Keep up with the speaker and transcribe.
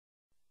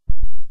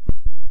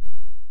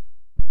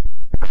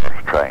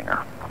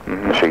trainer.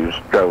 She was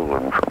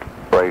stolen from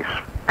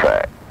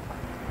racetrack.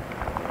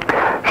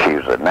 She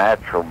was a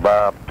natural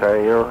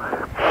bobtail,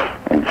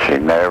 and she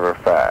never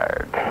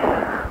fired.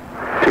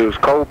 She was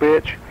cold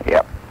bitch?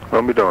 Yep.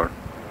 Let me darn.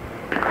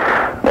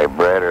 They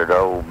bred her to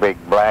old Big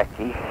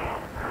Blackie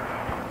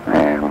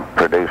and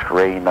produced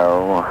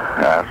Reno.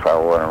 I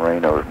saw one of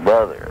Reno's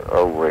brother,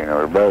 old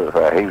Reno's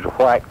brother. He was a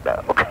white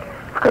dog,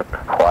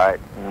 white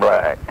and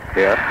black.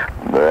 Yeah.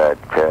 But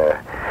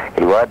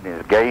he wasn't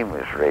as game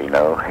as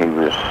Reno. He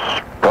was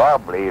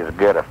probably as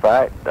good a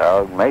fight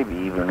dog, maybe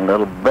even a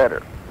little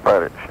better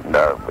punishing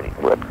dog, but he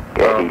wouldn't.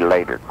 He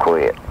later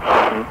quit.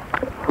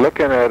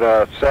 Looking at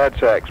Sad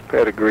Sack's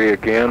pedigree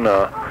again,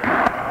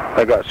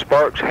 I got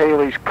Sparks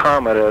Haley's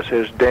Comet as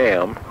his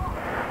dam,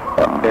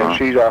 and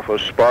she's off of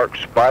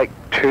Sparks Spike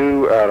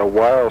 2 out of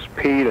Wiles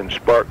Pete and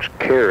Sparks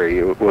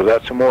Carey. Was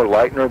that some more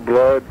Lightner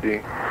blood? Do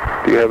you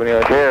have any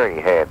idea? Carey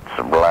had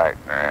some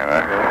Lightner in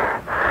her.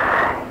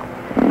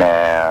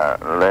 Now,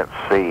 let's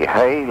see,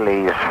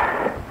 Haley's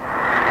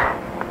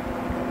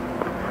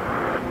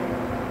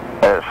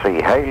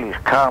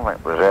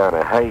Comet was out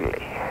of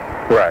Haley.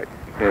 Right,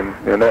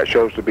 and that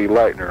shows to be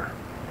Lightner.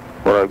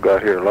 What I've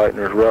got here,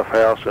 Lightner's Rough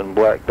House and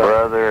Black Dog.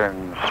 Brother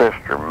and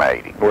sister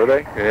mating. Were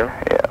they? Yeah.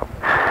 Yeah.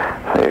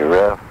 The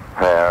Rough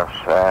House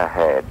I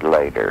had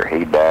later.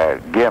 He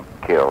died. Gimp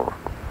killed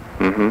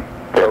him.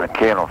 In a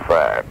kennel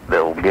fight. The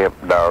old Gimp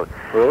dog.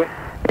 Really?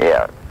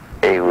 Yeah.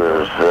 He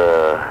was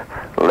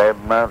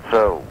 11 months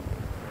old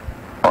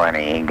when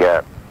he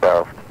got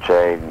off the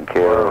chain and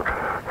killed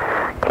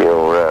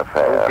Rough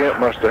House. Old Gimp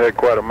must have had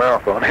quite a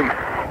mouth on him.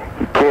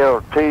 He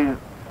killed 2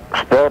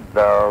 stud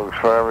dogs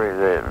for me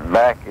that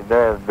back in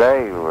the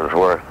day was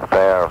worth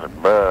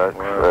 $1,000.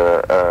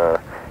 Wow.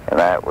 And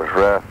that was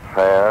Rough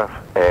House,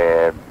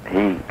 and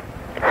he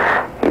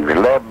was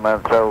 11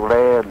 months old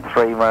then.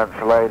 3 months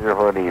later,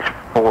 when he's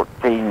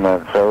 14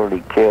 months old,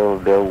 he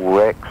killed the old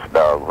Rex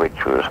dog,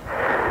 which was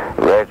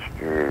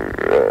registered.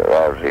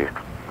 That was his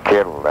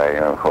kennel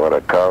name, what I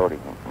called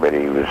him. But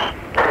he was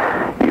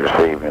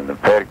even the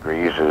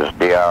pedigrees as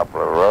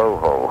Diablo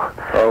Rojo.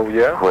 Oh,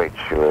 yeah?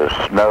 Which was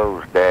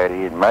Snow's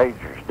daddy and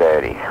Major's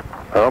daddy.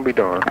 I'll be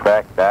darned. In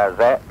fact, I was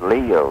at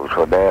Leo's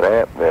when that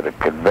happened at a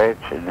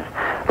convention.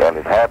 Well,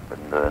 it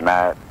happened the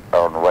night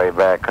on the way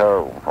back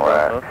home.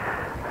 Well,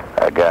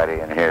 I got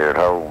in here at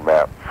home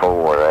about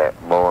 4 that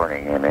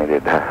morning, and it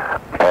had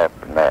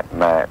happened that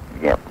night.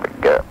 Gimp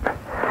got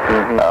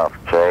off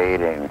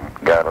chain and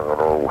got a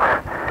little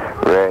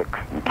Rex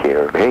and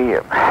killed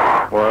him.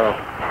 Wow.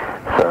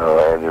 So,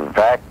 and in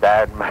fact,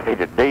 I'd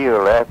made a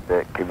deal at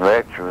that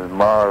convention with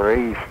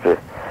Maurice to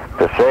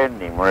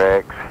send him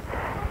Rex,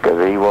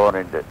 because he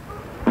wanted to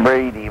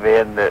breed him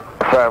into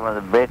some of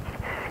the bitches.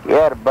 He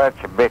had a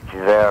bunch of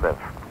bitches out of,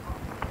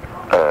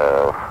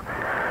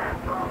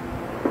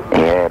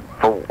 he had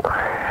 4,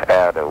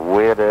 out of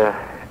Widow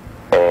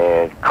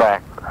and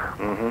Cracker.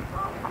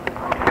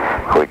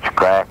 Which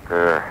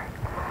Cracker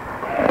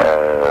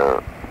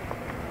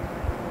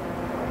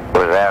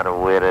was out of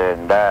Widow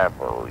and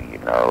Diabo, you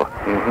know.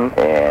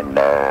 And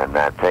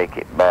I take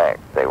it back,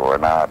 they were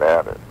not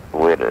out of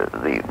Widow,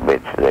 the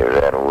bitch, they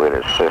were out of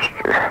Widow's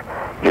sister,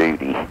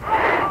 Judy.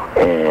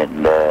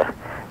 And,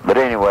 but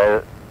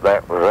anyway,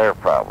 that was their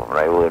problem.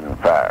 They wouldn't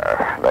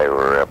fire. They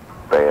were up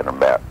then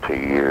about 2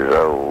 years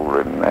old,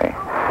 and they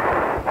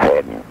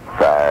hadn't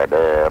fired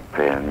up,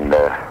 and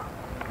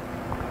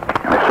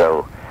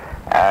so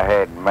I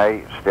had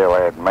still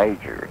had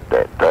Major at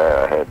that time.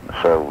 I hadn't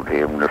sold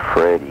him to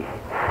Freddie.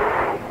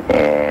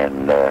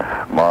 And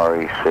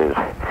Maurice says,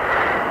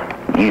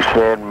 you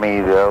send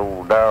me the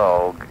old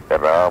dog,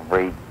 and I'll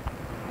breed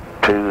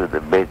 2 of the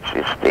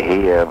bitches to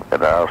him,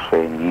 and I'll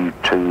send you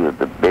 2 of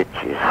the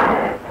bitches,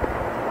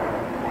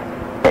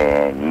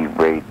 and you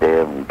breed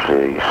them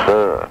to your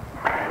son.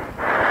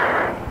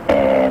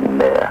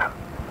 And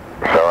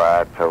so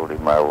I told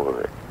him I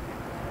would,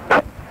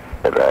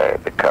 that I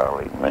had to call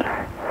him and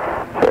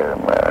tell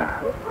him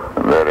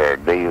that our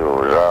deal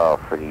was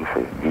off. And he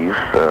said, you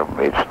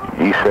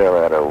sell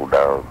that old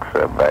dog to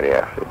somebody?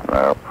 I said,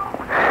 no,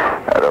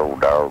 that old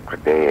dog's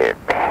dead.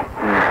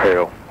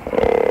 Hell.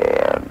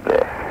 And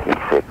he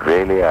said,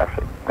 really? I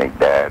said, he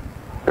died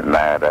the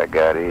night I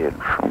got in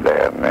from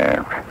down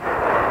there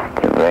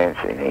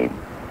convention. He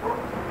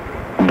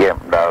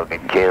Gimp dog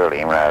had killed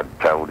him. I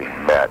told him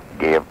about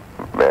Gimp,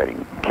 about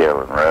him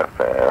killing Rough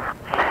House.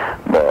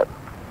 But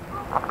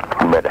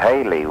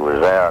Haley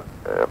was out.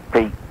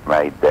 Pete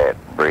made that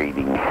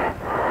breeding.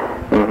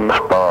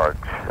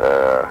 Sparks.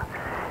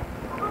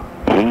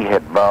 He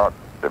had bought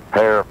the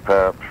pair of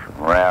pups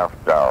from Ralph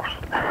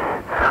Dawson.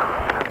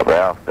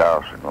 Ralph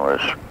Dawson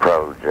was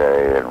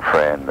protege and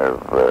friend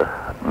of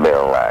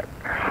Bill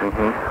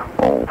Lackner,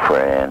 old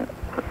friend.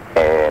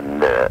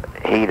 And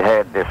he'd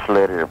had this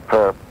litter of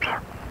pups.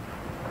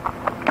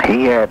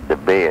 He had the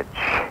bitch.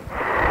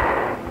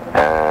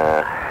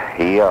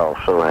 He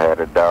also had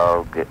a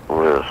dog that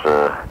was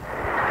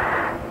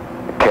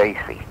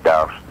Casey.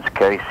 Dawson's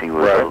Casey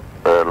was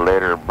a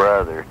litter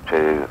brother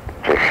to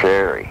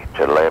Sherry,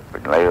 to Lep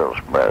and Lil's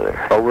brother.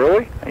 Oh,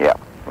 really? Yeah.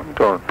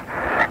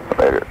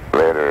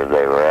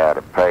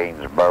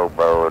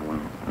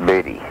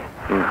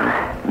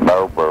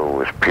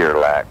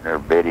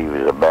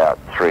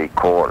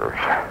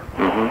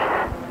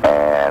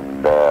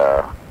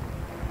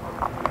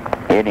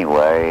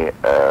 anyway,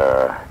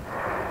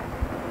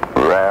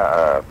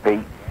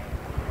 Pete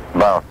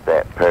bought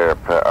that pair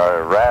of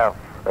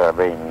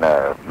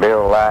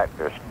Bill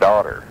Lightner's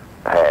daughter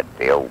had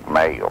the old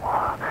male,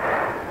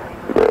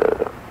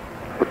 the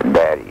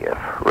daddy of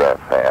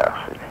Rough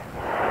House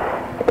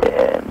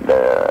and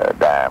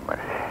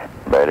Diamond.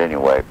 But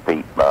anyway,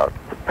 Pete bought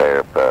the pair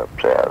of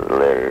pups out of the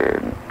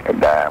litter,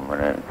 and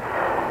Diamond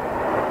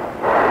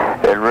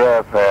and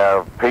Rough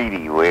House,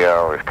 Petey we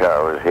always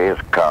call was his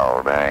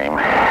call name,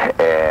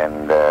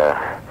 and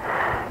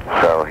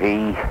so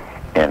he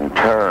in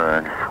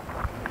turn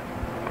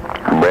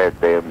bred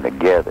them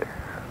together.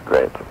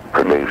 That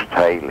produced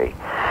Haley.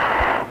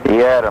 He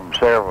had them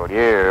several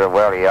years.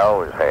 Well, he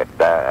always had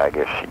died. I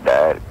guess she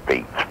died at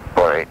Pete's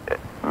point.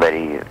 But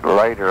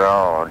later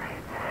on,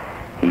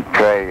 he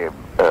traded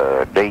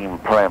Dean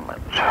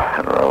Clemens.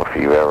 I don't know if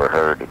you've ever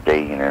heard of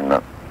Dean or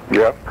not.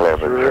 Yep,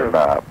 Clemens sure. or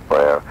not.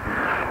 Well,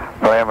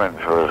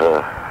 Clemens was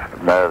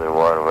another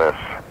one of us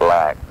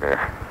Lightner,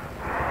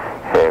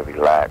 heavy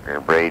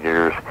Lightner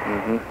breeders.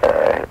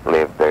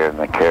 Lived there in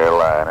the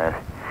Carolinas.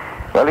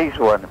 Well, he's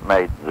the one that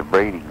made the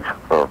breedings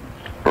for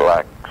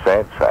like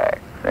Sadsack,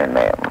 and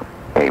then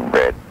he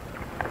bred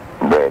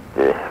the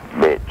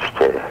bitch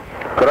too.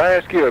 Could I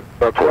ask you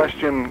a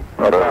question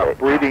about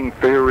breeding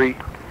theory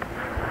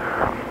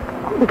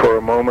for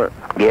a moment?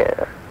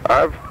 Yeah.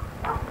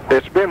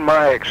 It's been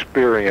my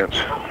experience,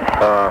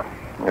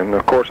 and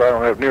of course I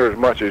don't have near as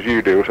much as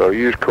you do, so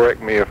you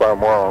correct me if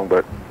I'm wrong,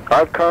 but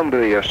I've come to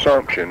the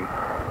assumption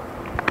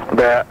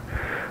that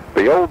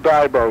the old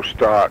Dibo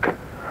stock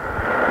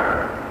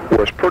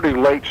was pretty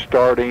late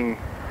starting,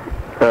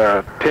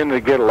 tended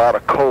to get a lot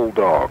of cold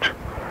dogs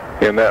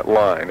in that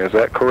line. Is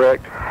that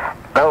correct?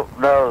 Don't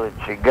know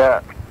that you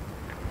got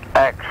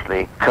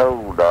actually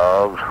cold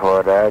dogs,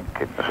 what I'd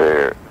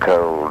consider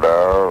cold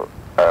dogs,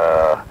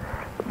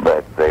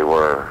 but they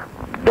were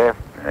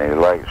definitely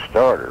late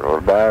starters.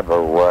 Old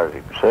Dibo was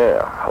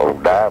himself.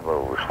 Old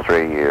Dibo was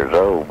 3 years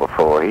old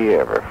before he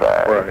ever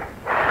fired.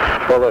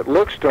 Right. Well, it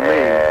looks to me...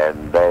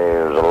 And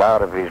there's a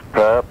lot of his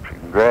pups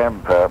and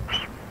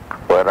grandpups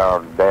went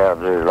on down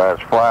to.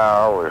 That's why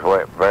I always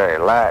went very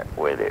light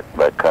with it,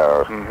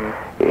 because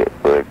it